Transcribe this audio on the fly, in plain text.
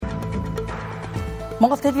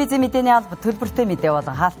Монгол телевизийн мэдээний алба төлбөртэй мэдээ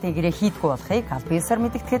болон хаалтын гэрээ хийдгүү болохыг аль биесээр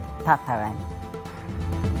мэдгэдэхэд таатай байна.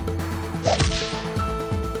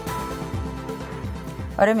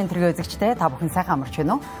 Оройн мэдрэг үзэгчдээ та бүхэн сайхан амарч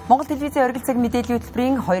байна уу? Монгол телевизийн оргил цаг мэдээллийн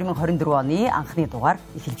хөтөлбөрийн 2024 оны анхны дугаар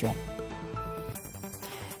эхэлж байна.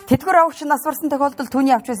 Тэтгэвэр авагч нас барсан тохиолдолд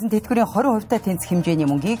түүний авч байсан тэтгэврийн 20% та тэнцэх хэмжээний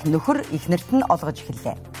мөнгийг нөхөр эхнэрт нь олгож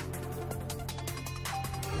эхэллээ.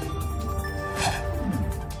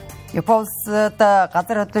 Японд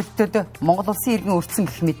газар хөдлөлтөд Монгол улсын иргэн өртсөн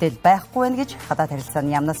гэх мэдээл байхгүй байна гэж гадаад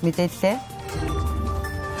харилцааны яамнаас мэдээллээ.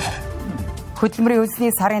 Хөтөлбөрийн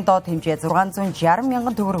хөлсний сарын доод хэмжээ 660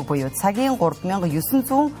 мянган төгрөг буюу цагийн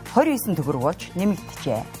 3929 төгрөг болж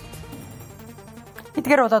нэмэгдэжээ.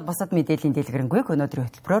 Эдгээр болоод бусад мэдээллийн дэлгэрэнгүй өнөөдрийн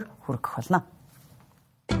хөтөлбөрөөр хүргэх болно.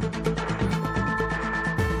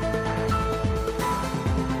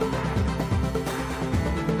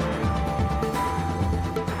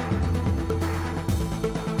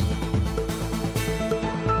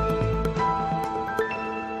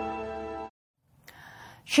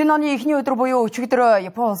 Шинэ оны эхний өдөр буюу өчигдөр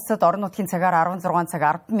Япон улсад орон нутгийн цагаар 16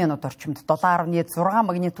 цаг 10 минут орчимд 7.6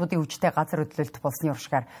 магнитудын хүчтэй газар хөдлөлт болсны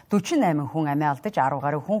уршгаар 48 хүн амиа алдаж 10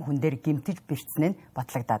 гаруй хүн дээр гэмтэж бэрцсэн нь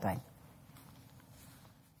батлагдаад байна.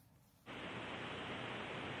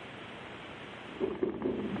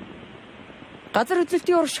 Газар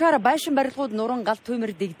хөдлөлтийн уршгаар байшин барилгууд нуран гал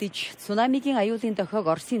туймэр дэгдэж, цунамигийн аюулын дохиог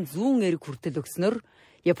Оросын зүүн эрэг хүртэл өгснөөр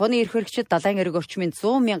Японы эрх хэрэгчид далайн эрэг орчмын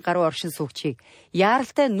 100 мянга гаруй оршин суугчийг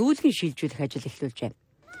яаралтай нүүлгэн шилжүүлэх ажил эхлүүлжээ.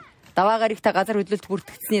 Даваа гарагтай газар хөдлөлт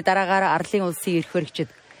бүртгэгдсэний дараагаар Арлын улсын эрх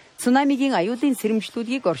хэрэгчид цунамигийн аюулын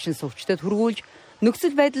сэрэмжлүүлгийг оршин суугчдад хүргүүлж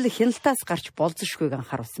нөхцөл байдал хяналтаас гарч болзошгүйг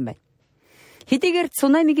анхааруулсан байна. Хэдийгээр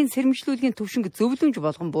цунамигийн сэрэмжлүүлгийн түвшинг зөвлөмж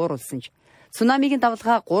болгон бууруулсан ч цунамигийн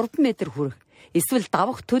давлгаа 3 м хүрэх эсвэл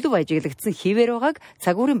давах төлөв ажиглагдсан хിവэр байгааг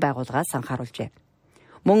цагуурийн байгууллагаас анхааруулжээ.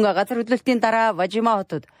 Мөн газар хөдлөлтийн дараа Важима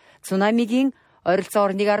хотод цунамигийн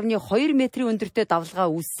ойролцоогоор 1.2 метрийн өндөртэй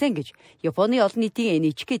давлгаа үүссэн гэж Японы олон нийтийн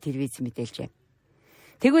NHK телевиз мэдээлжээ.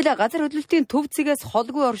 Тэгвэл газар хөдлөлтийн төв цэгээс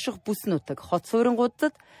холгүй орших бүс нутаг хот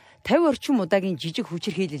суурингуудад 50 орчим удаагийн жижиг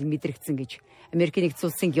хүчирхийлэл мэдрэгдсэн гэж Америкийн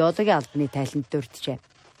нэгдсэн улсын геологийн албаны тайланд дурджээ.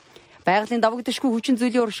 Байгалийн давагдашгүй хүчин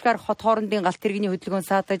зүйлийн уршгаар хот хоорондын галт тэрэгний хөдөлгөөн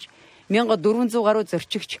саатаж 1400 гаруй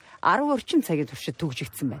зорчигч 10 орчим цагийн туршид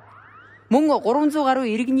түгжигдсэн байна. Мөн 300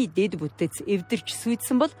 гаруй иргэний дэд бүтэц эвдэрч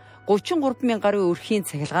сүйдсэн бол 33 мянган гаруй өрхийн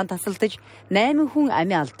цахилгаан тасалдаж 8 хүн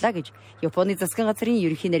амиа алдлаа гэж Японы засгийн газрын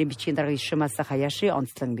ерөнхий нарийн бичгийн дарга Ишимаса Хаяши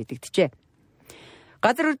онцлог мэдэгджээ.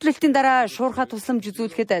 Газар хөдлөлтийн дараа шуурхай тусламж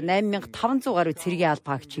үзүүлэхэд 8500 гаруй цэргийн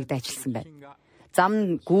алба агчийг дайчилсан байна.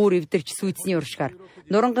 Зам гүүр эвдэрч сүйдсэний уршгаар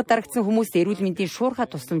нурангад дарагдсан хүмүүст эрүүл мэндийн шуурхай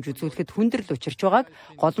тусламж үзүүлэхэд хүндрэл учирч байгааг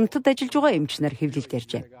голомтод ажиллаж байгаа эмч нар хэвлэлд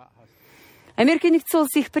ярьжээ. Америкийн нэгдсэн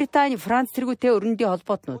улс, Их Британи, Франц тэргүүтэй өрнөдийн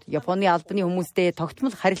холбоотнууд Японы албаны хүмүүстэй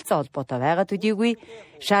тогтмол харилцаа холбоотой байгаа төдийгүй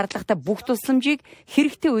шаардлагатай бүх тусламжийг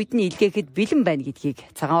хэрэгтэй үед нь илгээхэд бэлэн байна гэдгийг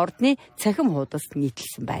цагаан ордны цахим хуудаст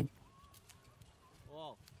нийтэлсэн байна.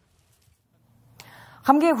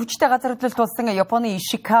 Хамгийн хүчтэй газар хөдлөлт болсон Японы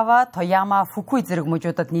Ишикава, Тояма, Фукуй зэрэг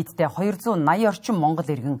мужуудад нийтдээ 280 орчим монгол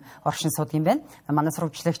иргэн оршин суудаг юм байна. Манай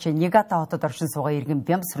сурвалжлагч Нигата хотод оршин суугаа иргэн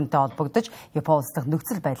Бямсрэнтэй холбогдож Япон улс дахь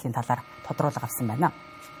нөхцөл байдлын талаар тодруулга авсан байна.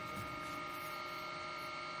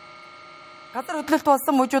 Газар хөдлөлт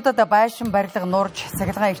болсон мужуудад байшин барилга нурж,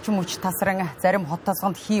 цахилгаан эрчим хүч тасран, зарим хот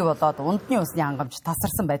тосгонд хий болоод ундны усны хангамж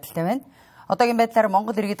тасарсан байдалтай байна. Одоогийн байдлаар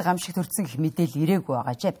монгол иргэд гамшигт хүрсэн гэх мэдээлэл ирээгүй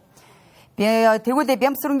байгаажээ. Тэгвэл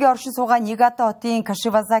Бямсрэнгийн оршин суугаа Нигата хотын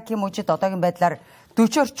Кашивазаки мужид одоогийн байдлаар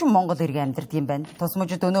 40 орчим монгол иргэн амьдардаг юм байна. Тус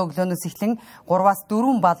мужид өнөө өглөөнөөс эхлэн 3-аас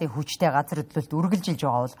 4 баалын хүчтэй газар хөдлөлт үргэлжилж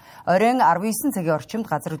байгаа бол оройн 19 цагийн орчимд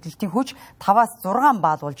газар хөдлөлтийн хүч 5-аас 6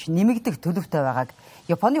 баал болж нэмэгдэх төлөвтэй байгааг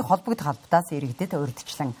Японы холбогдох албатаас иргэдэд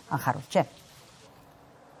урьдчилан анхааруулжээ.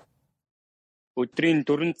 Өдрийн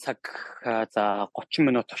 4 цаг 30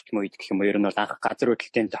 минут орчим үед гэх юм уу ер нь бол анх газар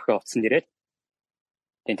хөдлөлтийн дохио утсан нэрээд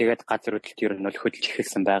тэгээд газар хөдлөлт ер нь бол хөдөлж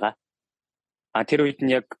эхэлсэн байгаа. Тэр үед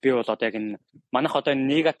нь яг би бол одоо яг энэ манайх одоо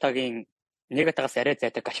Нигатагаас арай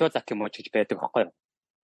зайдаг Кашивазаки мууж гэж байдаг байхгүй юу.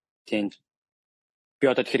 Тийм. Би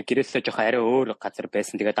одоо тэгэхээр гэрээсээ жоохон арай өөр газар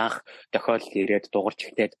байсан. Тэгээд анх тохиолдол ирээд дуурч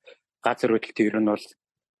ихтэй газар хөдлөлт ер нь бол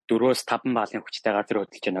 4-5 баалын хүчтэй газар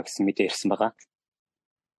хөдлөж байна гэсэн мэдээ ирсэн байгаа.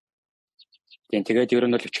 Тийм. Тэгээд ер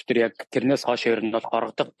нь бол өчигдөр яг тэрнээс хойш ер нь бол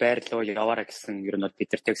хорогдох байр руу яваарай гэсэн ер нь бол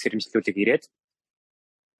бид нарт сэрэмжлүүлэг ирээд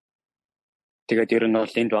тэгээд ер нь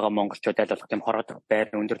бол энд байгаа монголчууд аль болох тийм хорогдох байр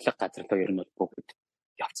өндөрлөг газар руу ер нь бол бүгд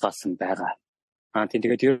явцгаасан байгаа. Тийм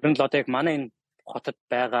тэгээд ер нь л одоо яг манай энэ хотод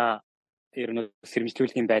байгаа ер нь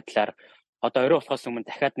сэрэмжлүүлгийн байдлаар одоо орой болохоос өмнө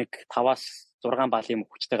дахиад нэг 5-аас 6 балын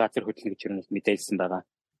хүчтэй газар хөдлөнө гэж ер нь мэдээлсэн байгаа.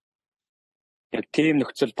 Яг тийм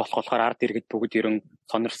нөхцөл болохоор ард иргэд бүгд ерөн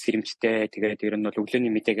сонор сэрэмжтэй тэгээд ер нь бол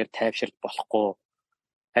өглөөний мэдээгээр тайвширч болохгүй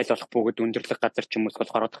аль болох бүгд өндөрлөг газар ч юм уу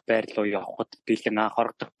хорогдох байр руу явхад бэлэн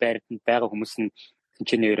хорогдох байранд байгаа хүмүүс нь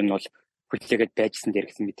тэнцэнэ ер нь бол хүлээгээд байжсан дээр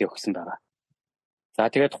гэсэн мэдээ өгсөн байгаа. За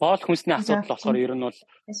тэгээд хоол хүнсний асуудал болохоор ер нь бол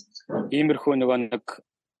иймэрхүү нэг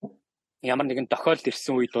ямар нэгэн тохиолдол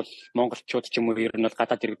ирсэн үед бол монголчууд ч юм уу ер нь бол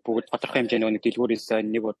гадаад иргэд бүгд тодорхой хэмжээний нэг дэлгүүрээс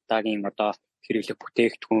нэг удаагийн одоо хэрэглэх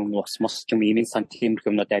бүтээгдэхүүн ус мос ч юм уу эмийн сан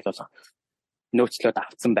тиймэрхүү юмнууд айл болох нөөцлөд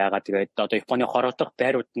авсан байгаа. Тэгээд одоо Японы хорогдох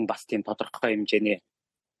байрууд нь бас тийм тодорхой хэмжээний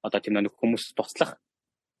одоо тийм нэг хүмүүс туслах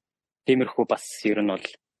тиймэрхүү бас ер нь бол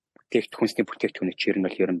бүтээгдэхүүнсний бүтээгдэхүүн ч ер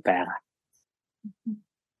нь байгаа.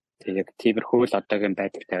 Тэгээд тиймэрхүү л одоогийн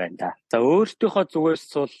байдалтай байна да. За өөртөөхөө зүгээс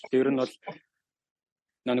бол ер нь бол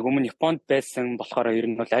нэг өмнө Японд байсан болохоор ер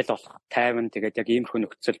нь бол аль болох тайван тэгээд яг иймэрхүү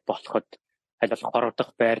нөхцөл болоход аль болох хорогдох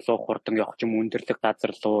байр руу хурдан явах юм өндөрлөг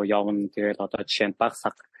газар руу явна. Тэгээд одоо жишээ нь баг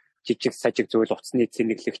саг жижиг сажиг зүйл утасны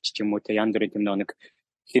цэнэглэгч ч юм уу янз бүрийн тийм нэг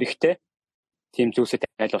хэрэгтэй тийм зүйлсэд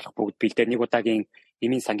аль болох бүгд бэлдээ нэг удаагийн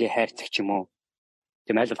эмийн сангийн хайрцаг ч юм уу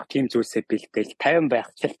тийм аль болох тийм зүйлсэд бэлдээл тайван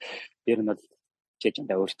байх чинь ер нь бол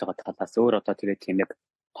жижигдээ өөртөө талаас өөр одоо тэгээд тийм яг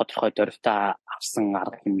тодорхой дөрвтэй авсан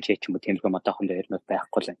арга хэмжээ ч юм уу тиймэрхүү модохондоо ер нь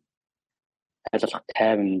байхгүй л аль болох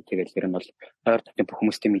тайван тэгээд ер нь бол ойр дотны бүх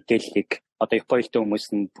хүмүүсийн мэдээллийг одоо Японд хүмүүс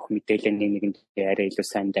нь бүх мэдээллийн нэгэнд арай илүү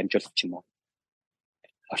сайн дамжуулах ч юм уу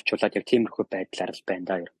орчуулад яг тиймэрхүү байдлаар л байна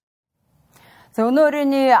да ер. За өнөө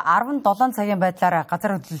өдрийн 17 цагийн байдлаар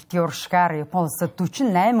газар хөдлөлтийн уршгаар Япон улсад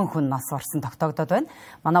 48 хүн нас барсан тогтоогдоод байна.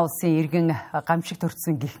 Манай улсын иргэн гамшиг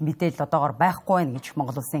төрсөн гэх мэдээлэл одоогоор байхгүй байна гэж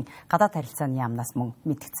Монгол улсын гадаад харилцааны яамнаас мөн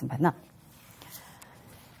мэдгдсэн байна.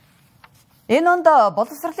 Энэ онд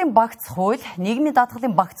боловсролын багц хууль, нийгмийн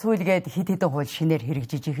даатгалын багц хууль гээд хэд хэдэн хууль шинээр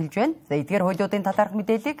хэрэгжиж эхэлж байна. За эдгээр хуулиудын талаарх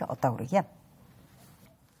мэдээллийг одоо хүргье.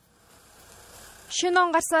 Шинэ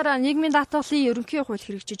он гарсаар нийгмийн даатгалын ерөнхий хууль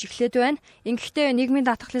хэрэгжиж эхлээд байна. Ингэхдээ нийгмийн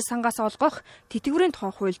даатгалын сангаас олгох тэтгэврийн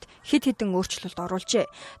тухай хуульд хэд хэдэн өөрчлөлт оруулжээ.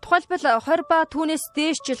 Тухайлбал 20 ба түүнээс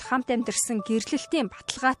дээш жил хамт амьдарсан гэрлэлтийн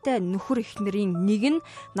баталгаатай нөхөр эхнэрийн нэг нь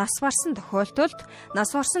нас барсан тохиолдолд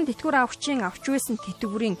нас барсан тэтгэвэр авагчийн авч байсан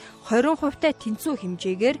тэтгэврийн 20% тэнцүү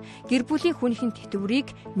хэмжээгээр гэр бүлийн хүнийхэн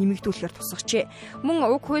тэтгэврийг нэмэгдүүлэхээр тусгажээ. Мөн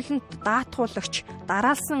уг хуулинд даатгуулагч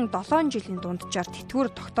дараалсан 7 жилийн дунджаар тэтгэвэр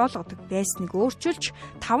тогтоологдог байсныг өөрчилж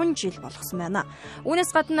 5 жил болгосон байна.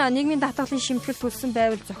 Үүнээс гадна нийгмийн даатгалын шимтгэл төлсөн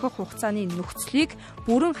байвал зохих хугацааны нөхцөлийг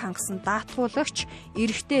бүрэн хангасан даатгуулагч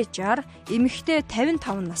эрэгтэй 60, эмэгтэй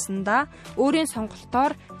 55 наснда өөрийн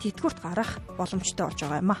сонголтоор тэтгэврт гарах боломжтой болж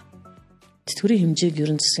байгаа юм а. Тэтгэврийн хэмжээг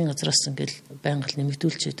ерөн засгийн газраас ингээл байнга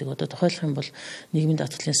нэмэгдүүлж байдаг. Одоо тохиолох юм бол нийгмийн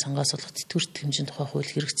даатгалын сангаас олох тэтгэврт хэмжээний тухай хууль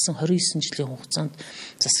хэрэгжсэн 29 жилийн хугацаанд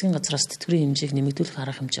засгийн газраас тэтгэврийн хэмжээг нэмэгдүүлэх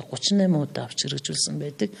арга хэмжээ 38 удаа авч хэрэгжүүлсэн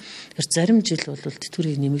байдаг. Тэгэхээр зарим жил бол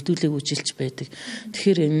тэтгэврийг нэмэгдүүлээгүй жилч байдаг.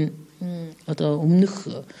 Тэгэхээр энэ одоо өмнөх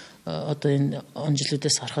одоо энэ он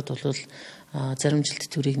жилүүдээс харахад бол зарим жил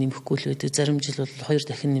тэтгэврийг нэмэхгүй л байдаг. Зарим жил бол 2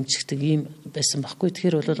 дахин нэмчихдэг ийм байсан байхгүй.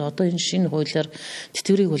 Тэгэхээр бол одоо энэ шинэ хуулиар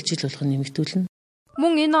тэтгэврийг бол жил болгон нэмэгдүүлнэ.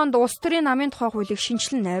 Мөн энэ онд улс төрийн намын тухай хуулийг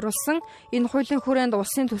шинжилэн найруулсан. Энэ хуулийн хүрээнд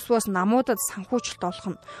улсын төсвөөс намуудад санхүүжилт олох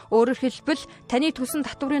нь. Өөрөөр хэлбэл таны төлсөн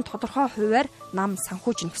татврын тодорхой хувиар нам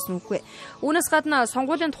санхүүжнэ гэсэн үг. Үүнээс гадна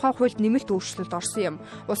сонгуулийн тухай хуульд нэмэлт өөрчлөлт орсон юм.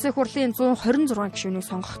 Улсын хурлын 126 гишүүнийг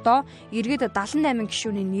сонгохдоо иргэд 78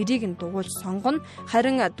 гишүүний нэрийг нь дугуйлж сонгоно.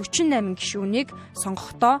 Харин 48 гишүүнийг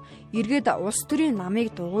сонгохдоо иргэд улс төрийн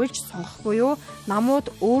намыг дугуйлж сонгох буюу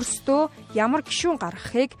намууд өөрсдөө ямар гишүүн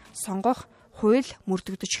гаргахыг сонгох хууль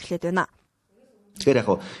мөрдөгдөж эхлээд байна. Тэгэхээр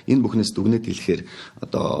яг энэ бүхнээс дүгнэж хэлэхээр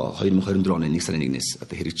одоо 2024 оны 1 сарын 1-ээс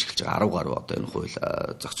одоо хэрэгжиж эхэлж байгаа 10 гаруй одоо энэ хууль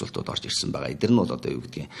зохицуултууд орж ирсэн байгаа. Эдгээр нь бол одоо юу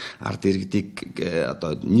гэдгийг ард иргэдийг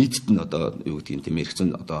одоо нийтэд нь одоо юу гэдгийг тийм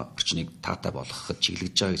эргэцэн одоо орчныг таатай болгоход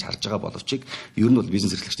чиглэж байгаа гэж харж байгаа боловч ер нь бол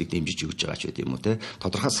бизнес эрхлэгчдийг дэмжиж өгч байгаа ч байт юм уу те.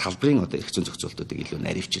 Тодорхой салбарын одоо эргэцэн зохицуултуудыг илүү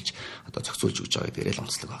наривчилж одоо зохицуулж өгч байгаа гэдгээр л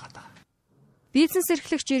онцлог байгаа даа. Бизнес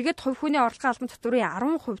эрхлэгч иргэд хувь хүний орлогын албан татврын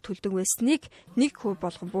 10% төлдөг байсныг 1%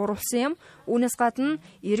 болгон бууруулсан юм. Үүнээс гадна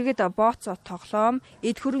иргэд бооцоо тоглоом,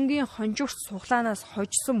 эд хөрөнгийн хонжигч суглаанаас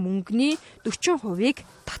хожсон мөнгөний 40%-ийг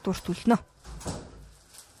татвар төлнө.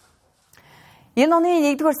 Энэ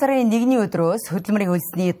оны 1-р сарын 1-ний өдрөөс хөдөлмөрийн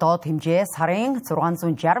хөлсний доод хэмжээ сарын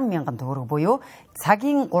 660 мянган төгрөг буюу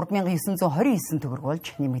цагийн 3929 төгрөг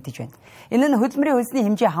болж нэмэгдэж байна. Энэ нь хөдөлмөрийн хөлсний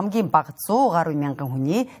хэмжээ хамгийн бага 100 гаруй мянган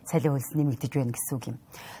хүний цалин хөлс нэмэгдэж байна гэсэн үг юм.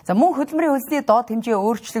 За мөн хөдөлмөрийн хөлсний доод хэмжээ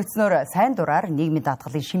өөрчлөгдснөөр сайн дураар нийгмийн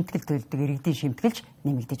даатгалын шимтгэл төлдөг иргэдийн шимтгэлж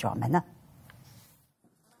нэмэгдэж байгаа юм байна.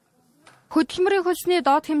 Хөтөлбөрийн хөлсний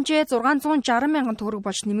доод хэмжээ 660 мянган төгрөг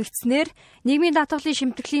болж нэмэгдснээр нийгмийн даатгалын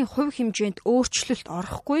шимтгэлийн хувь хэмжээнд өөрчлөлт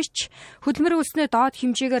орохгүй ч хөтөлбөрийн хөлсний доод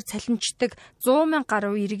хэмжээгээр цалинждаг 100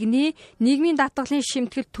 мянга гаруй иргэний нийгмийн даатгалын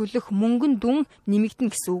шимтгэлд төлөх мөнгөн дүн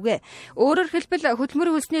нэмэгдэнэ гэсэн үг. Өөрөөр хэлбэл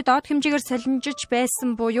хөтөлбөрийн хөлсний доод хэмжээгээр цалинжиж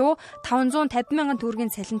байсан буюу 550 мянган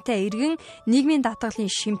төгрөгийн цалинтай иргэн нийгмийн даатгалын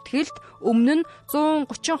шимтгэлд өмнө нь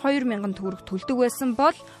 132 мянган төгрөг төлдөг байсан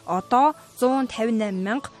бол одоо 158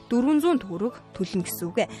 мянга 400 төгрөг төлнө гэсэн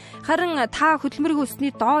үг. Харин та хөтөлбөрийн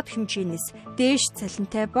хөлсний доод хэмжээнээс дээш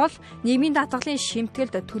цалинтай бол нийгмийн даатгалын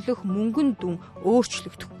шимтгэлд төлөх мөнгөн дүн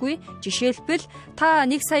өөрчлөгдөхгүй. Жишээлбэл та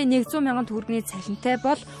 1 сая 100 мянган төгрөгийн цалинтай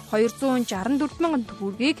бол 264 мянган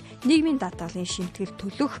төгрөгийг нийгмийн даатгалын шимтгэлд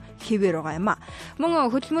төлөх хэвээр байгаа юм а.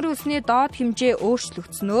 Мөн хөтөлбөрийн хөлсний доод хэмжээ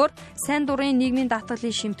өөрчлөгдснөөр сайн дурын нийгмийн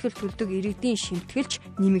даатгалын шимтгэлд төлдөг иргэдийн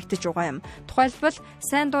шимтгэлч нэмэгдэж байгаа юм. Тухайлбал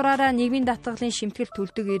сайн дураараа нийгмийн даатгалын шимтгэлд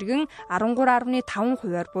төлдөг иргэн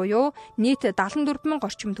 13.5%-аар буюу нийт 74 мянга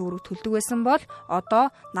орчим төгрөг төлдөг байсан бол одоо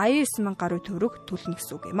 89 мянга гаруй төгрөг төлнө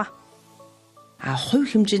гэсэн үг юм а. Хувь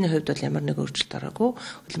хэмжээний хувьд бол ямар нэг өөрчлөлт ороогүй.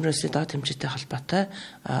 Хөтөлбөрөөсөө доод хэмжээтэй холбоотой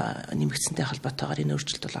нэмэгдсэнтэй холбоотойгоор энэ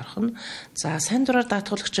өөрчлөлт бол орох нь. За сайн дураар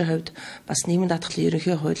даатгуулагчийн хувьд бас нийгмийн даатгалын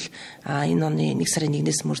ерөнхий хууль энэ оны 1 сарын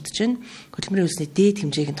 1-ээс мөрдөж байна. Хөтөлбөрийн хөлсний дээд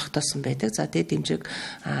хэмжээг нь тогтоосон байдаг. За дээд хэмжээг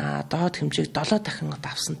доод хэмжээг 7 дахин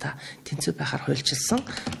давсан та тэнцүү байхаар хуульчилсан.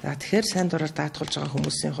 За тэгэхээр сайн дураар даатгуулж байгаа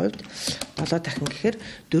хүмүүсийн хувьд 7 дахин гэхээр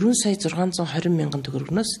 4 сая 620 мянган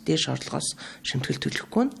төгрөгнөөс дээш орлогоос шимтгэл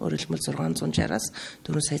төлөхгүй нь. Өөрөөр хэлбэл 660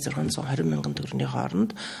 4 сая 620 мянган төгрөгийн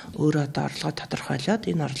хооронд өөрөө одоо орлогоо тодорхойлоод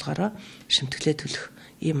энэ орлогоороо шимтгэлээ төлөх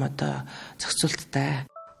ийм одоо зохицуулттай.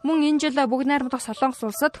 Мөн энэ жил бүгд найрамдах Солонгос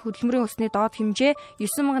улсад хөдөлмөрийн хөлсний доод хэмжээ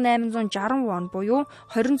 9860 вон буюу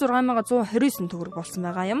 26129 төгрөг болсон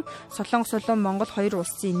байгаа юм. Солонгос болон Монгол хоёр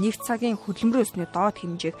улсын нэг цагийн хөдөлмөрийн хөлсний доод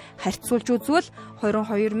хэмжээг харьцуулж үзвэл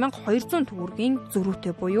 22200 төгрөгийн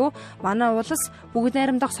зөрүүтэй буюу манай улс бүгд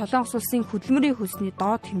найрамдах Солонгос улсын хөдөлмөрийн хөлсний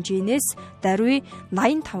доод хэмжээнээс даруй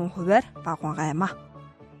 85%-аар бага байгаа юм а.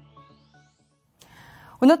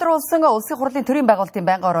 Өнөөдөр улсын хурлын төрийн байгуулалтын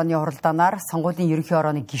байнгын орооны хуралдаанаар сонгуулийн ерөнхий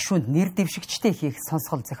орооны гишүүнд нэр дэвшигчтэй хийх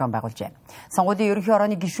сонсгол зохион байгуулжээ. Сонгуулийн ерөнхий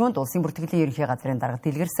орооны гишүүнд улсын бүртгэлийн ерөнхий газрын дарга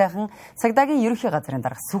Дэлгэр сайхан, цагдаагийн ерөнхий газрын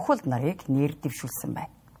дарга Сүхболд нарыг нэр дэвшүүлсэн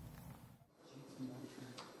байна.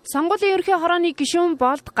 Сонгуулийн ерөнхий хорооны гишүүн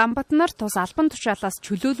болд Гамбатнар тус албан тушаалаас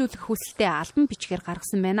чөлөөлүүлэх хүсэлтэд албан бичгээр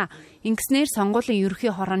гаргасан байна. Ингэснээр сонгуулийн ерөнхий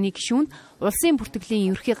хорооны гишүүнд улсын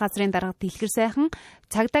бүртгэлийн ерөнхий газрын дарга Дэлгэр сайхан,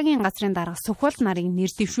 цагдаагийн газрын дарга Сүхболд нарыг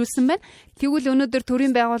нэр дэвшүүлсэн байна. Тэгвэл өнөөдөр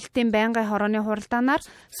төрийн байгуулалтын байнгын хорооны хуралдаанаар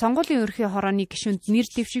сонгуулийн ерөнхий хорооны гишүүнд нэр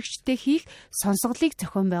дэвшигчтэй хийх сонсголыг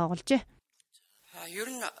зохион байгуулжээ. Ер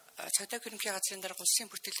нь цагдаагийн ерөнхий газрын дарга, улсын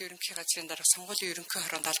бүртгэлийн ерөнхий газрын дарга сонгуулийн ерөнхий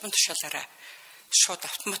хороонд албан тушаалаараа шууд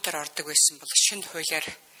автоматар ордог байсан бол шинэ хуулиар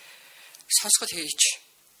сонсгол хийж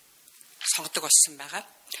сонгодог болсон байгаа.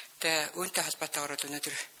 Тэгээ үүнтэй холбоотойгоор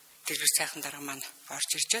өнөөдөр Дэлгэр сайхан дарга маань орж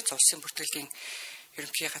иржээ. Улсын бүртгэлийн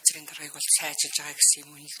ерөнхий газрын даргаыг бол сайн ажиллаж байгаа гэсэн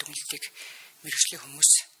юм үнэл дүгнэлтийг мэргэжлийн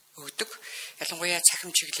хүмүүс өгдөг. Ялангуяа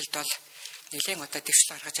цахим чиглэлд бол нэлээд одоо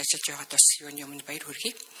дэвшил гаргаж ажиллаж байгаад бас юуны өмнө баяр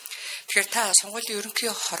хүргэе. Тэгэхээр та сонгуулийн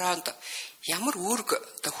ерөнхий хороонд ямар үүрэг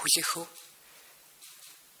одоо хүлээх вэ?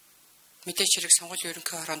 Мэдээж хэрэг сонгуулийн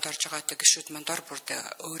ерөнхий хороонд орж байгаа гишүүд манд дор бүрд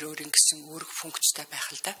өөр ингэсэн үүрэг функцтай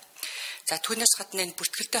байх л да. За түүнээс гадна энэ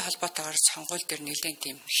бүртгэлтэй холбоотойгоор сонгууль дээр нэлээд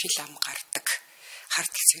тийм хил ам гардаг.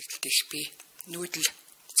 Хардл сэрдэлт их бий. Нүүдэл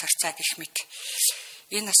зарцаа гэх мэт.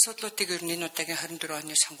 Энэ асуудлуудыг ер нь энэ удаагийн 24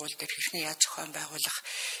 оны сонгууль дээр хэрхэн яаж зохион байгуулах,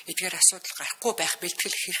 эдгээр асуудал гарахгүй байх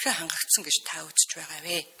бэлтгэл хэрхэн хангагдсан гэж та үзэж байгаа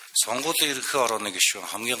вэ? Сонгуулийн ерөнхий хорооны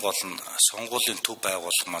гишүүн хамгийн гол нь сонгуулийн төв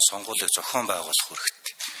байгуулах маань сонгуулийг зохион байгуулах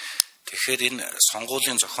хэрэгтэй. Тэгэхээр энэ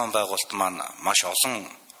сонгуулийн зохион байгуулалт маань маш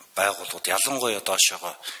олон байгууллагууд ялангуяа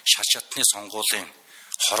доошоогоо шат шатны сонгуулийн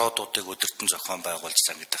хороодуудыг өдөртөн зохион байгуулж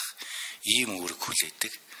зангидах ийм үүрэг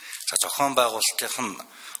хүлээдэг. За зохион байгуулалтынх нь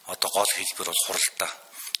одоо гол хэлбэр бол хуралдаа.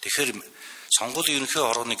 Тэгэхээр сонгуулийн ерөнхий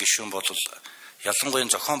хорооны гишүүн бол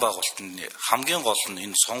ялангуяа зохион байгуулалтын хамгийн гол нь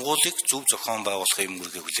энэ сонгуулийг зөв зохион байгуулахын юм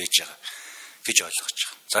үүргийг хүлээж байгаа гэж ойлгож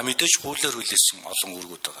байгаа. За мэдээж хуулиар хүлээсэн олон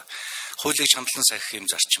үүргүүд байгаа. Хуулийг шаналан сахих юм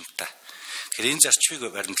зарчимтай. Тэгэхээр энэ зарчмыг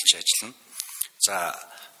баримталж ажиллана. За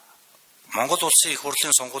Монгол улсын их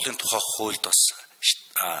хурлын сонгуулийн тухай хуульд бас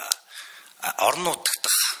орон нутагт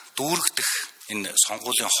дүүргдэх энэ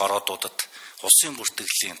сонгуулийн хороодуудад улсын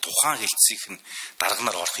бүртгэлийн тухайн хэлцгийг нь дарга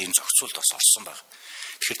нар орох юм зохицуулт бас орсон байна.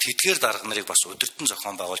 Тэгэхээр тэдгээр дарга нарыг бас өдөртөн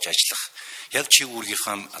зохион байгуулж ажиллах, яг чиг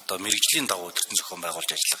үүргийнхаа одоо мэрэгжлийн дагуу өдөртөн зохион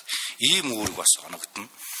байгуулж ажиллах ийм үүрэг бас оногдно.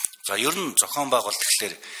 За ер нь зохион байгуулалт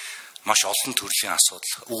гэхлээр маш олон төрлийн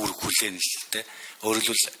асуудал үүрэг хүлээнэлтэй. Өөрөөр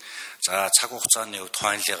хэлбэл за цаг хугацааны хувьд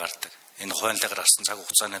хойнлыг гардаг. Энэ хойнлыг гарсан цаг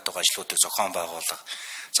хугацааны дугаар ажлуудыг зохион байгуулах.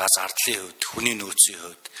 За зардлын хувьд, хүний нөөцийн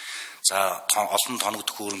хувьд, за олон тоног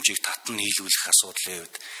төхөөрөмжийг татан нийлүүлэх асуудлын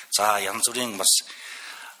хувьд, за янз бүрийн бас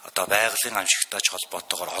одоо байгалийн амжигтайч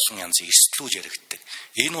холбоотойгоор олон янзын эрсдлүүд яригддаг.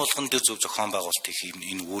 Энэ болгон дээр зөв зохион байгуулалт их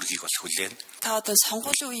энэ үүргийг бол хүлээн. Та одоо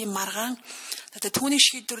сонгуулийн үеийн маргаан одоо түүнийг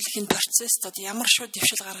шийдвэрлэх энэ процесст одоо ямар шууд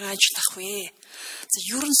дэвшил гарган ажиллах вэ? За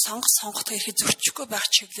ер нь сонгохдоо ирэхэд зөрчихгүй байх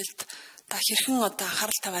чиглэлд та хэрхэн одоо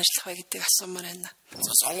анхаарал тавь ажиллах вэ гэдгийг асуумаар байна.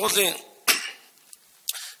 За сонгуулийн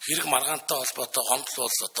хэрэг маргаантай холбоотой гомдол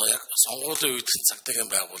бол одоо яг сонгуулийн үед цагдаагийн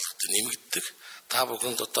байгууллагад нэмэгддэг. Та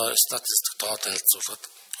бүхэнд одоо статистик тоо танилцуулахад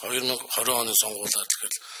 2020 оны сонгуулиар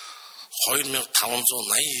тэгэхээр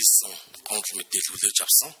 2589 гомдол мэдээлэл хүлээж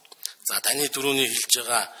авсан. За таны дөрөвний хэлж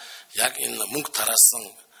байгаа яг энэ мөнгө тараасан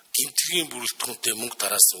гэмтгийн бүрэлдэхүүнтэй мөнгө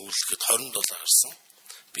тараасан үйлчлэхэд 27 гарсан.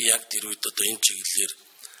 Би яг тэр үед одоо энэ чиглэлээр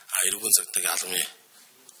эрүүгийн цагдаагийн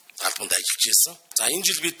албанд ажиллаж байсан. За энэ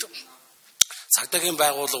жил бид цагдаагийн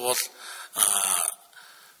байгууллага бол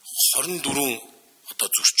 24 одоо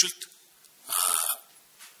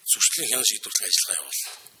зөрчлийн хяналт шийдвэрлэх ажиллагаа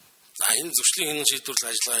явуулна. За энэ зөрчлийн хяналт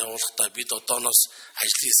шийдвэрлэх ажиллагаа явуулахдаа бид одооноос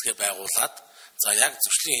ажлын хэсгээ байгуулад за яг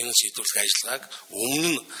зөрчлийн хяналт шийдвэрлэх ажиллагааг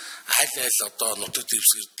өмнө нь аль одоо нутаг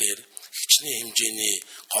дэвсгэр дээр хичнээн хэмжээний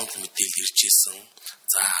гомдол мэдээлэл ирж ирсэн.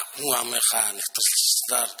 За хүн амынхаа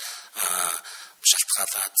нэгтгэрлэлээр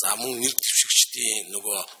шалтгаалаад за мөн нэр дэвшигчдийн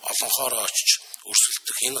нөгөө олонхоороо очиж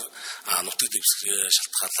өрсөлдөх энэ нутаг дэвсгэрээр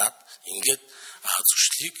шалтгаалаад ингээд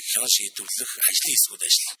зөрчлийг хяналт шийдвэрлэх ажлын хэсгүүд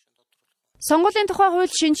ажиллана. Сонгуулийн тухай хууль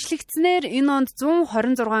шинжлэгдснээр энэ онд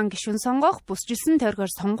 126 гишүүн сонгох, бүсчилсэн тойргоор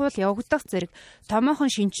сонгуул явагдах зэрэг томоохон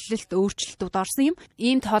шинжилэлт өөрчлөлтүүд орсон юм.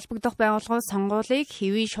 Иймд холбогдох байгууллагууд сонгуулийг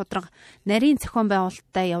хэвийн шударга нарийн зохион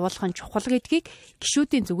байгуулалттай явуулах нь чухал гэдгийг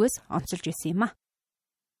гишүүдийн зүгээс онцолж байсан юм а.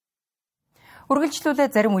 Үргэлжлүүлээ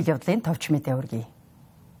зарим үйл явдлын товч мэдээ өргөе.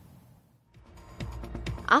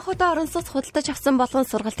 Анх удаа орон сууц худалдаж авсан болгон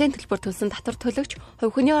сургалтын төлбөр төлсөн татвар төлөгч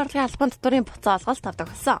хувь хүний орлогын албан татварын буцаа олголт авдаг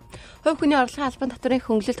болсон. Хувь хүний орлогын албан татварын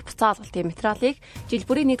хөнгөлөлт буцаа олголтын материалыг жил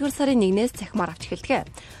бүрийн 1-р сарын 1-ээс цахимаар авч эхэлдэг.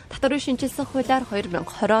 Татварын шинжилсэн хуулиар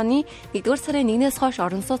 2020 оны 1-р сарын 1-ээс хойш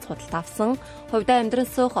орон сууц худалдаж авсан, хувьдаа амьдран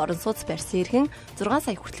суух орон сууц барьсан эрхэн 6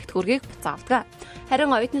 сая хүртэлх төгрөгийг буцаа авдаг.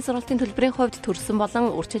 Харин оюутны сургалтын төлбөрийн хувьд төрсөн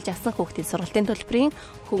болон үрчилж авсан хүүхдийн сургалтын төлбөрийн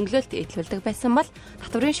хөнгөлөлт эдлүүлдэг байсан бол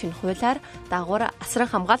татварын шинэ хуулиар дагуур асран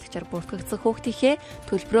хамгаалагчаар бүртгэгдсэн хүүхдийнхээ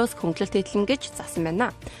төлбөрөөс хөнгөлөлт эдлэн гэж заасан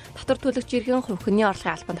байна. Татвар төлөгч иргэн хувь хүний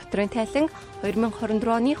орлогын албан татварын тайлан 2024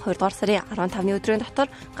 оны 2 дугаар сарын 15-ны өдрийн дотор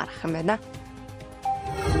гаргах юм байна.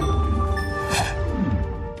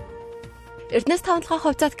 Эрдэнэс тавталгай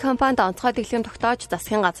хувьцаат компанид онцгой дэглэм тогтоож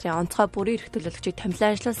засгийн газрын онцгой бүрийн эрх төлөөлөгчийг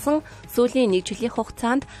томилон ажилласан сүүлийн 1 жилийн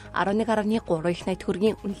хугацаанд 11.3 их найт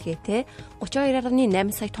төгрөгийн үнэлгээтэй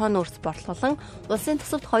 32.8 сая тонн өрс борлуулан улсын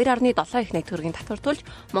төсөвт 2.7 их найт төгрөгийн татвар төлж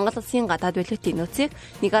Монгол улсын гадаад валютын нөөцийг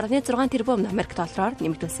 1.6 тэрбум Америк доллараар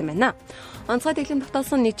нэмэгдүүлсэн байна. Онцгой дэглэм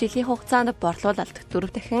тогтоосон 1 жилийн хугацаанд борлуулалт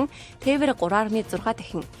 4 дахин, тээвэр 3.6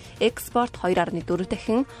 дахин, экспорт 2.4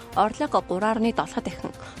 дахин, орлого 3.7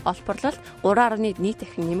 дахин, олборлол 3.1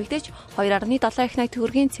 дахин нэмэгдэж 2.7 их найт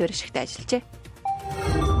төгрөгийн цэвэр ашигтай ажиллажээ.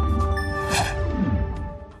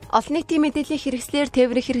 Олон нийтийн мэдээллийн хэрэгслээр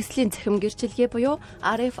тээврийн хэрэгслийн захим гэрчилгээ буюу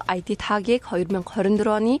RFID тагийг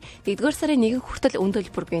 2024 оны 1-р сарын 1 хүртэл үн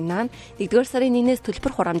төлбөргүй наан 1-р сарын 1-ээс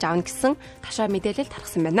төлбөр хураамж авна гэсэн ташаа мэдээлэл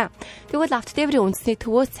тархсан байна. Тэгвэл авто тээврийн үндэсний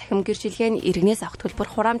төвөөс захим гэрчилгээ нь иргэнээс авах төлбөр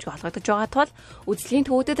хураамж олгогдож байгаа тул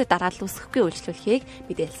үзлэгийн төвүүдэд дараалал үүсэхгүй үйлчлүүлэхийг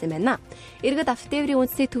мэдээлсэн байна. Иргэд авто тээврийн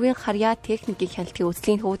үндэсний төвийн харьяа техникийн хяналтын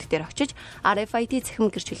үзлэгийн төвүүд дээр очиж RFID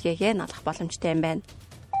захим гэрчилгээгээ налах боломжтой юм байна.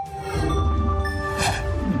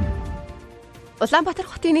 Улаанбаатар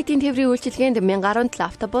хотын нийтийн тээврийн үйлчилгээнд 1017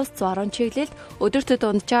 автобус 110 чиглэлд өдөртөө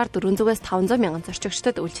дунджаар 400-аас 500 мянган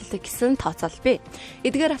зорчигчдод үйлчилдэг гэсэн тооцоол бий.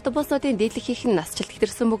 Эдгээр автобуснуудын дийлэх их нь насжилт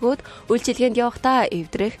гэрсэн бөгөөд үйлчилгээнд явахдаа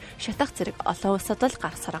эвдрэх, шатах зэрэг олон асуудал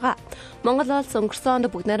гаргасаар байгаа. Монгол улс өнгөрсөн онд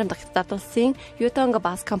бүгд найрамдах хятад улсын Yutong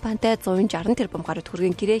бас компанитай 160 тэрбум гаруй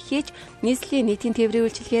төгрөгийн гэрээ хийж нийслэлийн нийтийн тээврийн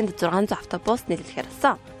үйлчилгээнд 600 автобус нийлүүлэхээр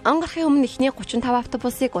болсон. Он гарахын өмнө эхний 35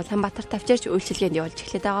 автобусыг Улаанбаатар тавьчирч үйлчилгээнд явуулж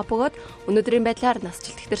эхлэдэг байгаа бөгөөд өнөөдрийн байдлаар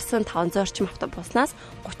насжилт гэрсэн 500 орчим автобуснаас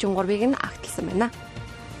 33-ыг нь агталсан байна.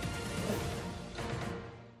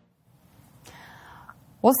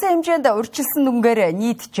 Улсын хэмжээнд урьдчилсан дүнгээр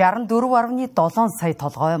нийт 64.7 сая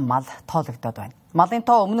толгой мал тоологдоод байна. Малын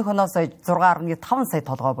тоо өмнөх оноос 6.5 сая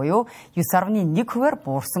толгой буюу 9.1%-аар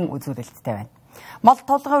буурсан үзүүлэлттэй байна. Мал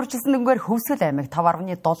тоолгоо урьдчилсан дүнгээр Хөвсгөл аймаг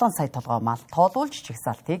 5.7 сая толгой мал тоолуулж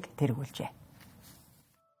чагсаалтыг тэргүүлжээ.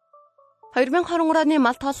 2023 оны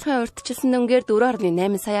мал тооллогын урьдчилсан дүнгээр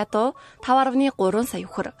 4.8 сая дуу, 5.3 сая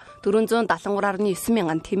үхэр, 473.9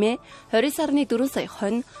 мянган тэмээ, 29.4 сая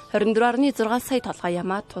хонь, 24.6 сая толгой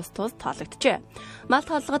ямаа тус тоологджээ. Мал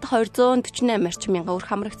тооллогод 248 орчим мянган үр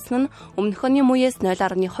хамрагдсан нь өмнөхөний мууяс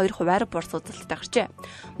 0.2% борс үзэлттэй гарчээ.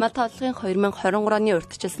 Мал тооллогын 2023 оны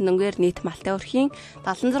урьдчилсан дүнгээр нийт малтай өрхийн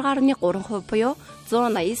 76.3% буюу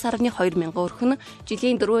 180.2 мянган өрх нь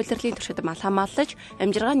жилийн 4 улирлын туршид мал хамгаалж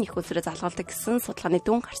амжиргаа нэх үсрээ залгуулдаг гэсэн судалгааны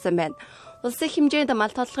дүн гарсан байна. Улсын хэмжээнд мал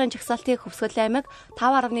тооллогын жагсаалтыг Хөвсгөл аймаг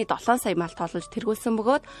 5.7 сая мал тоолж тэргүүлсэн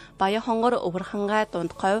бөгөөд Баян хонгор, Өвөрхангай,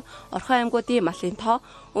 Дундговь, Орхон аймагуудын малын тоо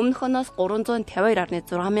өмнөх оноос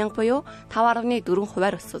 352.6 мянга буюу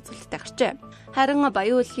 5.4% өссөн үзүүлэлттэй гарчээ. Харин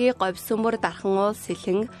Баян үлгий, Говь Сүмбэр, Дархан уул,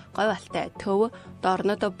 Сэлэн, Говь Алтай, Төв,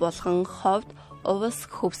 Дорнод, Булган, Ховд, Увс,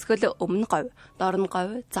 Хөвсгөл, Өмнө Говь, Дорн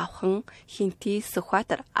Говь, Завхан, Хинти,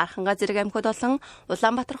 Сүхбаатар, Архангай зэрэг аймагуд болон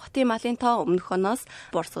Улаанбаатар хотын малын тоо өмнөх оноос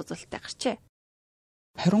борс үзүүлэлттэй гарчээ.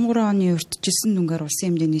 23 оны урьдчилсан дүнгээр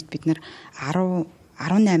улсын хэмжээнд нийт бид нар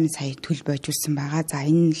 18 сая төл бойжулсан байгаа. За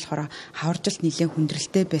энэ нь болохоор хаваржилт нэлээд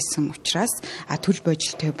хүндрэлтэй байсан учраас төл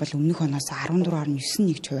бойжилттой бол өмнөх оноос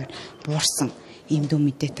 14.91%-аар буурсан ийм дүү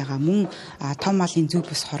мэдээтэйгээ мөн том малын зөв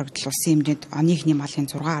бүс хорогдол улсын хэмжээнд оны ихний малын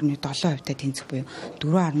 6.7% тэнцэх буюу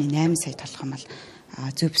 4.8 сая толгой мал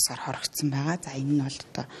зөв бүсээр хорогдсон байгаа. За энэ нь бол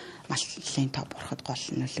одоо малын тоо буурахад гол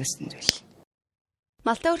нөлөөсөн зүйл.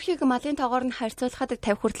 Малтай өрхийг малын тоогоор нь харьцуулахад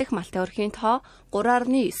 50 хүртэлх малтай өрхийн тоо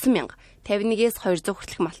 3.9 мянга, 51-ээс 200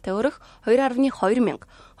 хүртэлх малтай өрх 2.2 мянга,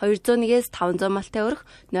 201-ээс 500 малтай өрх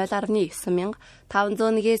 0.9 мянга,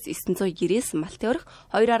 501-ээс 999 малтай өрх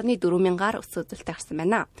 2.4 мянгаар өссөн үзүүлэлт гарсан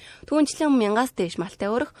байна. Түүнчлэн 1000-аас дээш малтай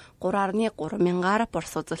өрх 3.3 мянгаар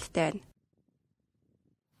борс үзүүлэлттэй байна.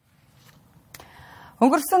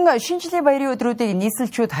 Өнгөрсөн шинэ жилийн баярын өдрүүдийг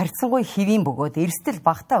нийслэлчүүд харьцангуй хэвийн бөгөөд эрсдэл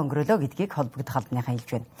багтаа өнгөрөөлөө гэдгийг холбогдох албаныхан хэлж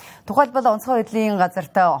байна. Тухайлбал онцгой байдлын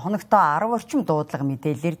газарт хоногтоо 10 орчим дуудлага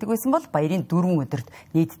мэдээлэл ирдэг байсан бол баярын 4 өдөрт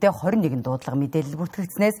нийтдээ 21 дуудлага мэдээлэл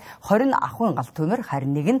бүртгэгдснээс 20 нь ахуйн галт төмөр,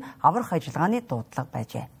 харин нэг нь аврах ажиллагааны дуудлага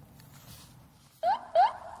байжээ.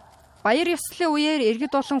 Баяр ёслолын үеэр иргэд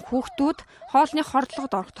болон хүүхдүүд хоолны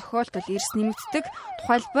хордлогод орох тохиолдол эрс нэмэгддэг.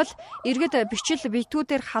 Тухайлбал иргэд бичил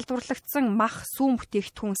биетүүдээр халдварлагдсан мах, сүүн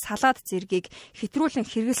бүтээгдэхүүн, салаад зэргийг хэтрүүлэн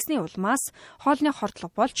хэрэглэсний улмаас хоолны хордлого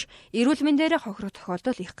болж эрүүл мэндээр хохирох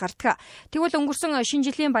тохиолдол их гардаг. Тэгвэл өнгөрсөн шинэ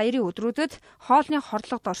жилийн баярын өдрүүдэд хоолны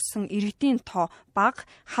хордлогод орсон иргэдийн тоо бага,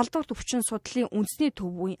 халдвар өвчин судлалын үндэсний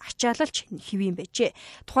төвийн ачаалалч хэвийн байжээ.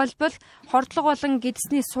 Тухайлбал хордлого болон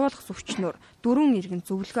гэдэсний суулгах зөвчнөр 4 иргэн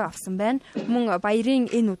зөвлөгөө авсан байна. Мөн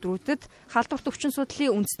баярын энэ өдрүүдэд халдварт өвчин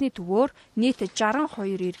судлалын үндэсний төвөөр нийт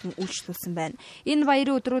 62 иргэн үйлчлүүлсэн байна. Энэ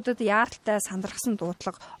баярын өдрүүдэд яаралтай сандрахсан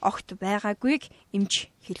дуудлага огт байгаагүйг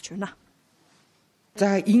эмч хэлж байна.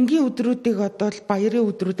 За энгийн өдрүүдийг одоо баярын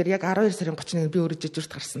өдрүүдээр яг 12 сарын 31-нд би өөрөө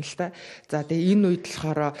жижигт гарсан л та. За тэгээ энэ үед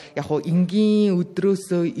болохоор яг хуу энгийн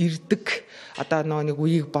өдрөөсөө ирдэг одоо нэг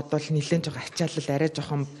үеийг бодвол нэлээд жоо ачаалал арай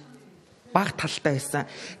жоохон баг талтай байсан.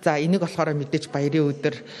 За энийг болохоор мэдээж баярын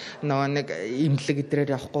өдөр нэг имлэг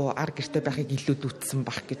идрээр явахгүй ар гэртээ байхыг илүү дүүтсэн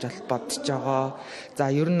бах гэж бодож байгаа. За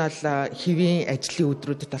ер нь бол хэвийн ажлын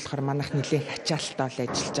өдрүүдэд болохоор манайх нэлээд ачаалттай бол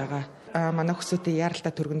ажиллаж байгаа. Манай хөсөөтэй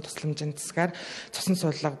яаралтай төргөн тусламжийн засгаар цусан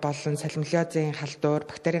суулга болон салмолиозын халдвар,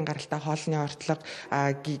 бактерийн гаралтай хоолны ордлого,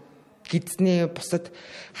 гидсний бусад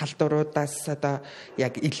халдваруудаас одоо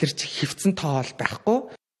яг илэрч хэвцэн тоол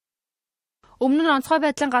байхгүй. Өмнө нь онцгой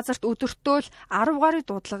байдлын газарт өдөртөө 10 гаруй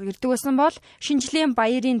дуудлага ирдэг байсан бол шинэ жилийн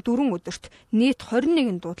баярын 4 өдөрт нийт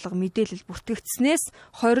 21 дуудлага мэдээлэл бүртгэгдснээс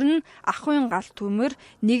 20 нь ахуйн галт төмөр,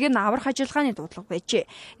 нэг нь аврах ажиллагааны дуудлага байжээ.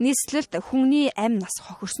 Нийслэлд хүмүүний амь нас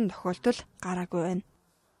хохирсон тохиолдол гараагүй байна.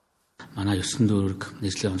 Манай 9 дүүрэг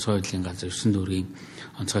нийслэлийн онцгой байдлын газар 9 дүүргийн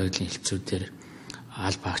онцгой байдлын хэлтсүүдээр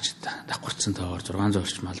аль багчд давхарцсан тоогоор 600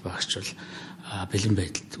 орчим аль багч бол бэлэн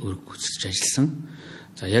байдалд үүрэг гүйцэтгэж ажилласан.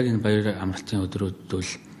 За яг энэ баяр амралтын өдрүүд бол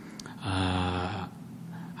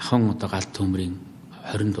ахуйн одоо галт төмрийн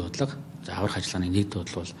 20 дуудлага, за аврах ажиллагааны 1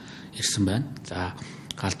 дуудлага бол ирсэн байна. За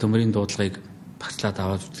галт төмрийн дуудлагыг багцлаад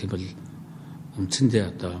аваад үзэх юм бол үндсэндээ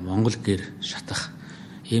одоо Монгол гэр шатах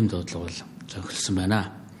ийм дуудлага бол зохицолсон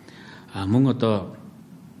байна. Мөн одоо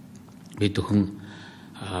бид өхөн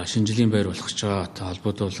шинэ жилийн баяр болох ч байгаатай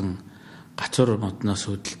холбоотуулан гацуур модноос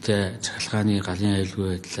үүдэлтэй цахилгааны галын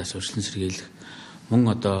аюулгүй байдлаас урьдчилан сэргийлэх мөн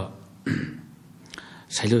одоо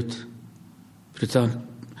салют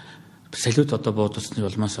одоо буудсны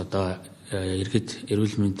улмаас одоо иргэд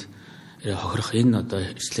эрүүл мэнд хохирох энэ одоо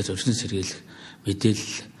эрсдлээс урьдчилан сэргийлэх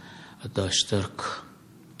мэдээлэл одоо шторк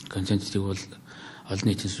контентийг бол олон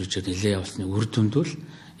нийтийн сүлжээр нэлээд явуулсны үр дүнд бол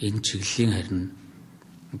энэ чиглэлийн харин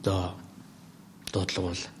одоо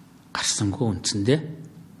дуудлага бол гарсангүй үндсэндээ.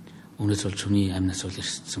 Үүнээс бол хүний амнаас бол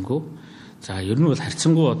ирсэнгүй. За ер нь бол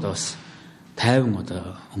харьцангуй одоо бас тайван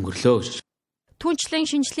одоо өнгөрлөө гэж. Түүнчлэн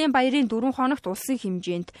шинжлэлийн баярын 4 хоногт улсын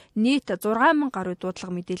хэмжээнд нийт 6000 гаруй дуудлага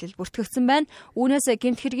мэдээлэл бүртгэгдсэн байна. Үүнээс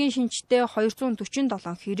гэмт хэргийн шинжтэй 247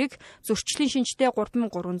 хэрэг, зөрчлийн шинжтэй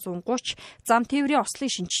 3330, зам тээврийн ослын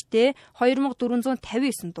шинжтэй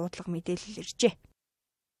 2459 дуудлага мэдээлэл иржээ.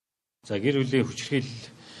 За гэр бүлийн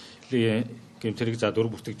хүчирхийллийн гэмт хэрэг за 4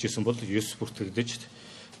 бүртгэжсэн бол 9 бүртгэгдэж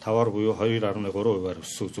 5-аар буюу 2.3%-аар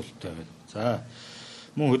өссөн үзүүлэлттэй байна. За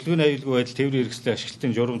мөн хөдөлгөөний аюулгүй байдал тээврийн хэрэгслээ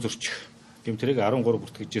ашиглалтын журам зөрчих гэмтрийг 13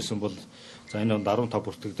 бүртгэжсэн бол за энэ онд 15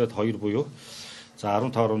 бүртгэгдээд 2 буюу за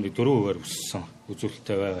 15.4%-аар өссөн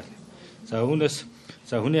үзүүлэлттэй байгаа. За үүнээс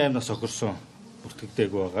за хүний амнаас охирсон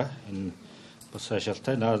бүртгэгдээгүй байгаа. Энэ бас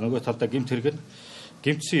шалтай. Нөгөө талдаа гэмт хэрэг нь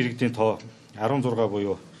гэмтсэн иргэдийн тоо 16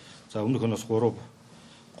 буюу за өмнөх өнөөс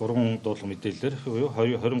 3 дуудлага мэдээлэлээр буюу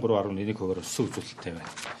 23.1%-аар өссөн үзүүлэлттэй байна.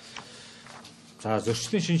 За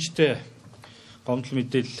зөрчлийн шинжтэй гомдол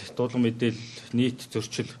мэдээлэл, дуудлага мэдээлэл, нийт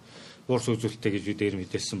зөрчил буурс үзүүлэлттэй гэж дээр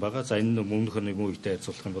мэдээлсэн байгаа. За энэ өмнөхний үетэй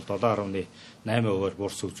харьцуулах юм бол 7.8%-аар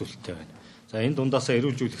буурс үзүүлэлттэй байна. За энэ дундаасаа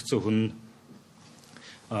эрүүлжүүлэгдсэн хүн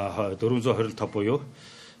 425 буюу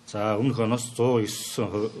за өмнөх оноос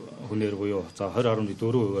 109 хүнээр буюу за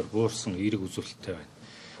 20.4%-аар буурсан эерэг үзүүлэлттэй байна.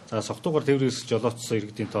 За согтуугаар тээврээс жолоодсон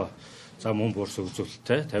иргэдийн тоо за мөн буурсан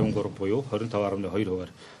үзүүлэлттэй 53 буюу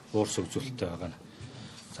 25.2%-аар буурсан үзүүлэлттэй байгаа.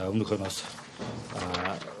 За өмнөх оноос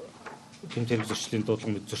гэмт хэрэг зөрчлийн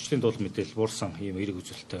дуудлага мэдээлэл буурсан ийм эерэг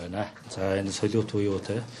үзүүлэлттэй байна. За энэ солиот буюу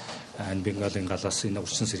энэ Бенгалийн галаас энэ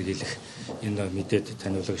урьдчилан сэргийлэх энэ мэдээд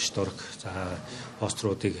таниулагч дорг за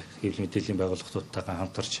поструудыг хэвлэл мэдээллийн байгууллагатайгаа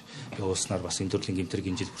хамтарч явуулснаар бас энэ төрлийн гэмт хэрэг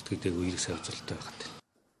хэмжээд бүртгэгдээгүй эерэг сайн үзүүлэлттэй байна.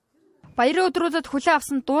 Баярын өдрүүдэд хүлээн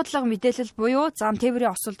авсан дуудлага мэдээлэл буюу зам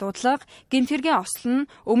тээврийн осол дуудлага, гэмт хэргийн осол нь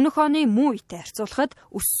өмнөх оны мөн үетэй харьцуулахад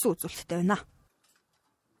өссөн үзүүлэлттэй байна.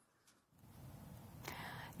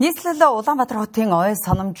 Нийслэл Улаанбаатар хотын ой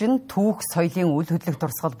санамж нь түүх соёлын үйл хөдлөх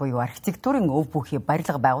дурсгал буюу архитектурын өв бүхий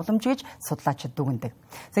барилга байгууламж гэж судлаачид дүгнэдэг.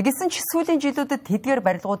 Гэсэн ч сүүлийн жилүүдэд тэдгээр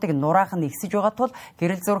барилгуудыг нураахан нэгсэж байгаа тул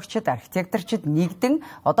гэрэл зурагчид, архитекторчид нэгдэн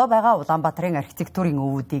одоо байгаа Улаанбаатарын архитектурын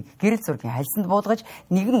өвүүдийг гэрэл зургийн хальсанд буулгаж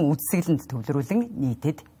нэгэн үзэсгэлэнд төвлөрүүлэн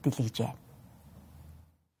нийтэд дэлгэжээ.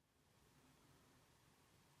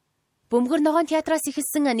 Бөмбөр ногоон театраас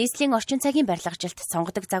эхэлсэн нийслэлийн орчин цагийн барилгажилт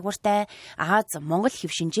сонгодог загвартай Аз Монгол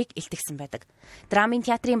хэв шинжийг илтгэсэн байдаг. Драмын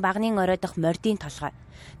театрын багнын оройдох мордын толгой,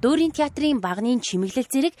 дөөрийн театрын багнын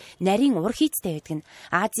чимэглэл зэрэг нарийн ур хийцтэй байдаг нь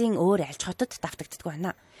Азийн өөр альж хотод давтагддаг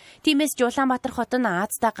байна. Тиймээс Улаанбаатар хот нь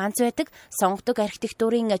Азтай ганц байдаг сонгодог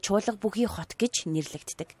архитектурын чуулга бүхий хот гэж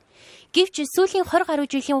нэрлэгддэг. Гэвч сүүлийн 20 гаруй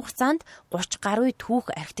жилийн хугацаанд 30 гаруй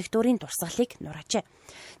түүх архитектурын дурсгалыг нураажээ.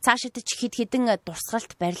 Цаашид ч хэд хэдэн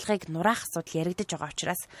дурсгалт барилгыг нураах асуудал яригдж байгаа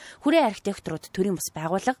учраас хүрээ архитекторууд төрийн бас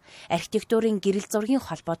байгууллага, архитектурын гэрэл зургийн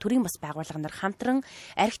холбоо төрийн бас байгууллага нар хамтран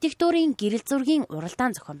архитектурын гэрэл зургийн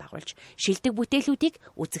уралдаан зохион байгуулж шилдэг бүтээлүүдийг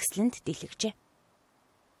үзэсгэлэнд дэлгэжээ.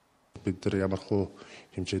 Бид нар ямар хуу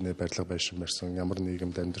хэмжээний барилга байшин барьсан, ямар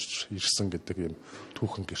нийгэмд амьдарч ирсэн гэдэг юм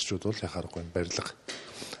түүхэн гэрчүүд бол яхаарахгүй барилга.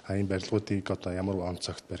 Энэ барилгуудыг одоо ямар он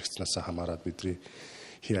цагт баригдсанаас хамаарат бидний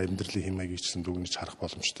амьдралын хэм маягийг ч дүгнэж харах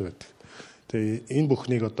боломжтой байдаг. Тэгээ энэ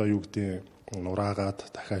бүхнийг одоо юу гэдэг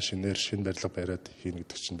нураагаад дахиад шинээр шинэ барилга бариад хийнэ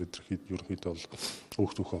гэдэг чинь бид ерөнхийдөө бол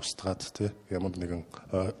өөх түүхээ устгаад ямар нэгэн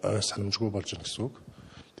ой санамжгүй болж ирнэ гэсэн үг.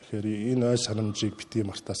 Тэгэхээр энэ ой санамжийг битгий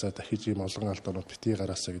мартаасаа дахиж ийм олон алдаанууд битгий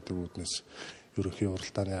гараасаа гэдэг үүднээс ерөнхий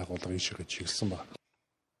уралдааны агуулга ийшээ чиглэсэн байна.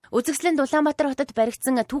 Үзэсгэлэнд Улаанбаатар хотод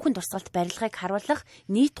баригдсан түүхэн дурсгалт барилгыг харуулах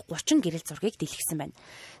нийт 30 гэрэл зургийг дэлгэсэн байна.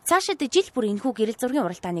 Цаашид жил бүр энэхүү гэрэл зургийн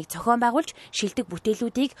уралдааныг зохион байгуулж шилдэг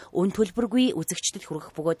бүтээлүүдийг өн төлбөргүй үзэгчдэд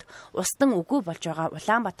хүргэх бөгөөд устдан үгүй болж байгаа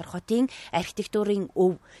Улаанбаатар хотын архитектурын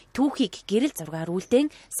өв түүхийг гэрэл зургаар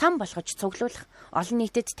үлдээн сан болгож цуглуулах, олон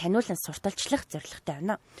нийтэд таниулан сурталчлах зорилготой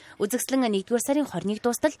байна. Үзэсгэлэн 1-р сарын 21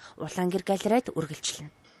 дуустал Улаангэр галерейд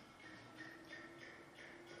үргэлжилнэ.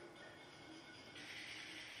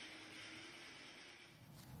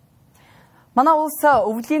 Манай улс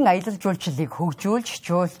өвлийн аялал жуулчлалыг хөгжүүлж,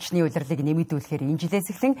 жуулчны удирдлыг нэмэгдүүлэхээр энэ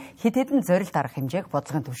жилээс эхлэн хэд хэдэн зорилт арга хэмжээг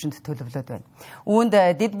бодлогын түвшинд төлөвлөд байна. Үүнд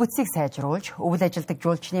дэд бүтцийг сайжруулж, өвөл ажилдаг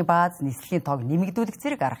жуулчны бааз, нийслэлийн тоог нэмэгдүүлэх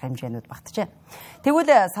зэрэг арга хэмжээнүүд багтжээ.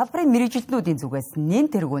 Тэгвэл салбарын мэргэжилтнүүдийн зүгээс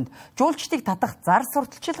нэн тэргуунд жуулчдыг татах зар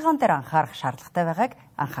сурталчилгаан дээр анхаарах шаардлагатай байгааг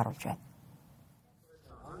анхааруулж байна.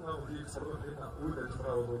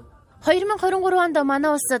 2023 онд манай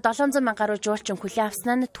улс 700 мянган гаруй жуулчин хүлээн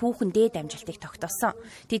авсан нь түүхэн дээд амжилтыг тогтоосон.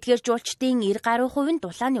 Тэдгээр жуулчдын 90 гаруй хувь нь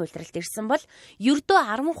дулааны улиралд ирсэн бол ердөө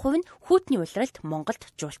 10% нь хүйтний улиралд Монголд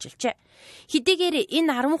жуулчилжээ. Хэдийгээр энэ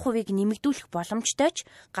 10%-ийг нэмэгдүүлэх боломжтой ч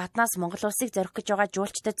гаднаас Монгол улсыг зорих гэж байгаа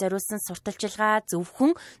жуулчдад зориулсан сурталчилгаа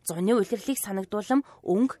зөвхөн зуны улирлыг санагдуулан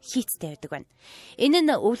өнгө хийцтэй байдаг байна. Энэ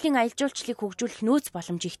нь өвлийн аялал жуулчлалыг хөгжүүлэх нөөц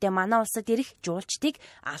боломж ихтэй манай улсад ирэх жуулчдыг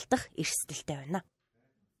алдах эрсдэлтэй байна.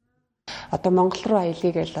 Одоо Монгол руу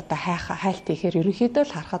аялыг л одоо хайлт ихээр ерөнхийдөө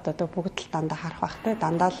л харахад одоо бүгд л дандаа харах бахтай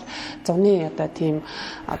дандаа л зуны одоо тийм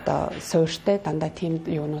одоо суурьтай дандаа тийм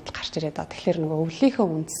юунууд гарч ирээд байгаа. Тэгэхээр нөгөө өвлийнхөө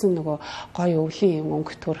үндсэн нөгөө гоё өвлийн юм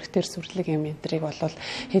өнгө төрхтөр сүрлэг юм энтрийг болвол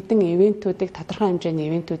хэдэн ивентүүдийг тодорхой хэмжээний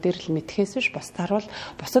ивентүүдээр л мэдхээс биш бусдаар бол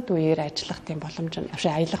бусад үеэр ажиллах тийм боломж нь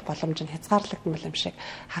аялах боломж нь хязгаарлагдсан юм шиг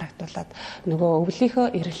харагдуулаад нөгөө өвлийнхөө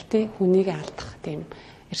эрэлтийн хүнийг алдах тийм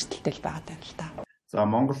эрсдэлтэй л байгаа юм л та. За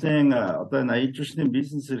Монголын одоо энэ аялал жуулчлалын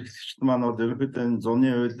бизнес эрхлэгчид маань бол ерөнхийдөө энэ зуны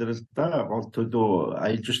үйлрэлдээ гол төлөв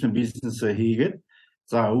аялал жуулчлалын бизнес хийгээд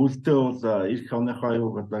за өвөлдөө бол эх оныхоо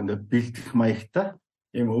юуг одоо ингээд бэлдэх маягтай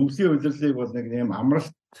ийм өвлийн үйлрэлийг бол нэг ийм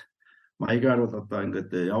амралт маягаар бол одоо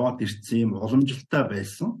ингээд яваад ирсэн юм боломжтой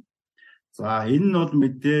байсан. За энэ нь бол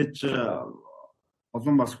мэдээж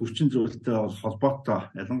олон бас хүчин зүйлтэй бол холбоотой.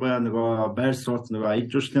 Ялангуяа нөгөө байр сууц нөгөө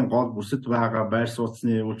аялал жуулчлалын гол бүсэд байгаа байр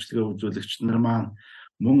сууцны үйлчлэгээ үзүүлэгч нар маань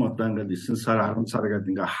мөн одоо ингээд 9 сар 10 сар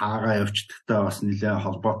гэдэг ингээд хаагаа явчихдагтай бас нэлээд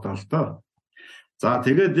холбоотой л доо. За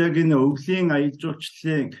тэгээд яг энэ өвлийн аялал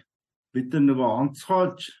жуулчлалыг бид нар нөгөө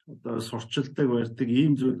онцгойлж одоо сурчилдаг барьдаг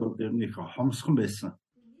ийм зүйл бол ер нь их хомсхон байсан.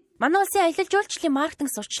 Манай улсын аялал жуулчлалын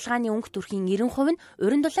маркетинг сурчлагын өнгө төрхийн 90% нь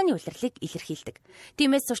уран дулааны улирлыг илэрхийлдэг.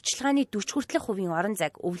 Тиймээс сурчлагын 40 хүртэлх хувийн орон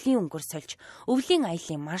зайг өвлийн өнгөөр сольж, өвлийн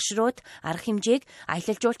аяллаа маршрут, арга хэмжээг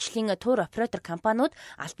аялал жуулчлалын тур оператор компаниуд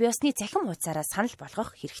аль биесны цахим хуудасаараа санал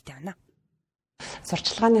болгох хэрэгтэй байна.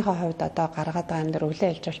 Сурчлагынхаа хувьд одоо гаргаад байгаа юм дээр өвлийн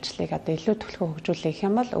аялал жуулчлалыг одоо илүү төлхөө хөгжүүлэх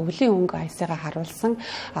юм бол өвлийн өнгө аясыгаа харуулсан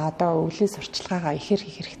одоо өвлийн сурчлагаагаа ихэр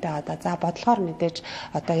хийх хэрэгтэй одоо за бодлогоор мэдээж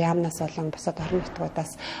одоо яамнаас болон бусад орон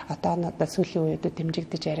нутгуудаас одоо сүүлийн үед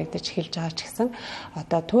дэмжигдэж яригдаж эхэлж байгаа ч гэсэн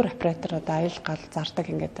одоо тур оператор одоо аялал гал зардаг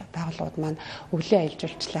ингээд байгууллагууд маань өвлийн аялал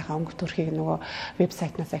жуулчлалынхаа өнгө төрхийг нөгөө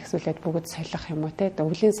вебсайтнаас ахиулаад бүгд солих юм уу те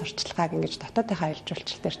өвлийн сурчлагааг ингэж дотоодынхаа аялал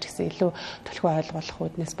жуулчлал дээр ч гэсэн илүү төлхөө ойлгох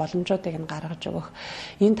үүднээс боломжуудыг нь гаргаж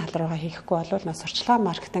энэ тал руугаа хийхгүй бол сурчлага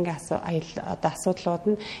маркетингийн асуудлууд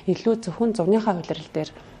нь илүү зөвхөн зуныхаа улирал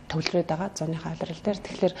дээр төвлөрөөд байгаа зуныхаа улирал дээр.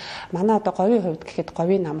 Тэгэхээр манай одоо говийн хувьд гэхэд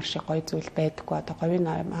говийн амар шиг гоё зүйл байдаггүй. Одоо говийн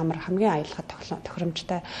амар хамгийн аялахад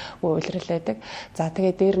тохиромжтой улирал байдаг. За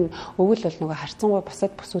тэгээд дээр нь өвөл бол нөгөө харьцангуй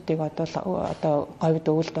бусад бүсүүдийг одоо говьд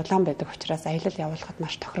өвөл дулаан байдаг учраас аялал явуулахад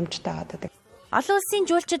маш тохиромжтой байдаг. Олон улсын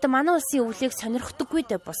жуулчид манай улсын өвлийг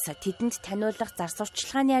сонирхдаггүйд бус тэдэнд таниулах зар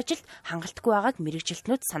сурчлагын ажилд хангалтгүй байгааг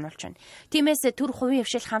мэрэгжилтнүүд сануулж байна. Тиймээс төр хувийн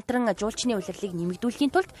хвшил хамтран жуулчны улирлыг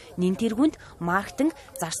нэмэгдүүлэхийн тулд нэн тэргуунд маркетинг,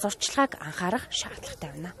 зар сурчлагыг анхаарах шаардлагатай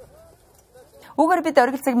байна. Угаар бид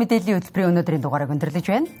оргил цаг мэдээллийн хөтөлбөрийн өнөөдрийн дугаарыг өндөрлөж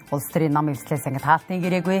байна. Улс төрийн нам эвслээс ангид хаалтны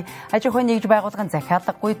гэрээгүй, аж ахуйн нэгж байгууллагын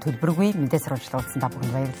захиалгагүй, төлбөргүй мэдээ сурвалжлуулсан та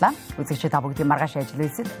бүхэнд баярлалаа. Үзэгч та бүгдийн маргааш ажил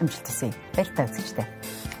үйлсэд амжилт хүсье. Баяртай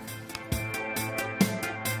үзэгчтэй.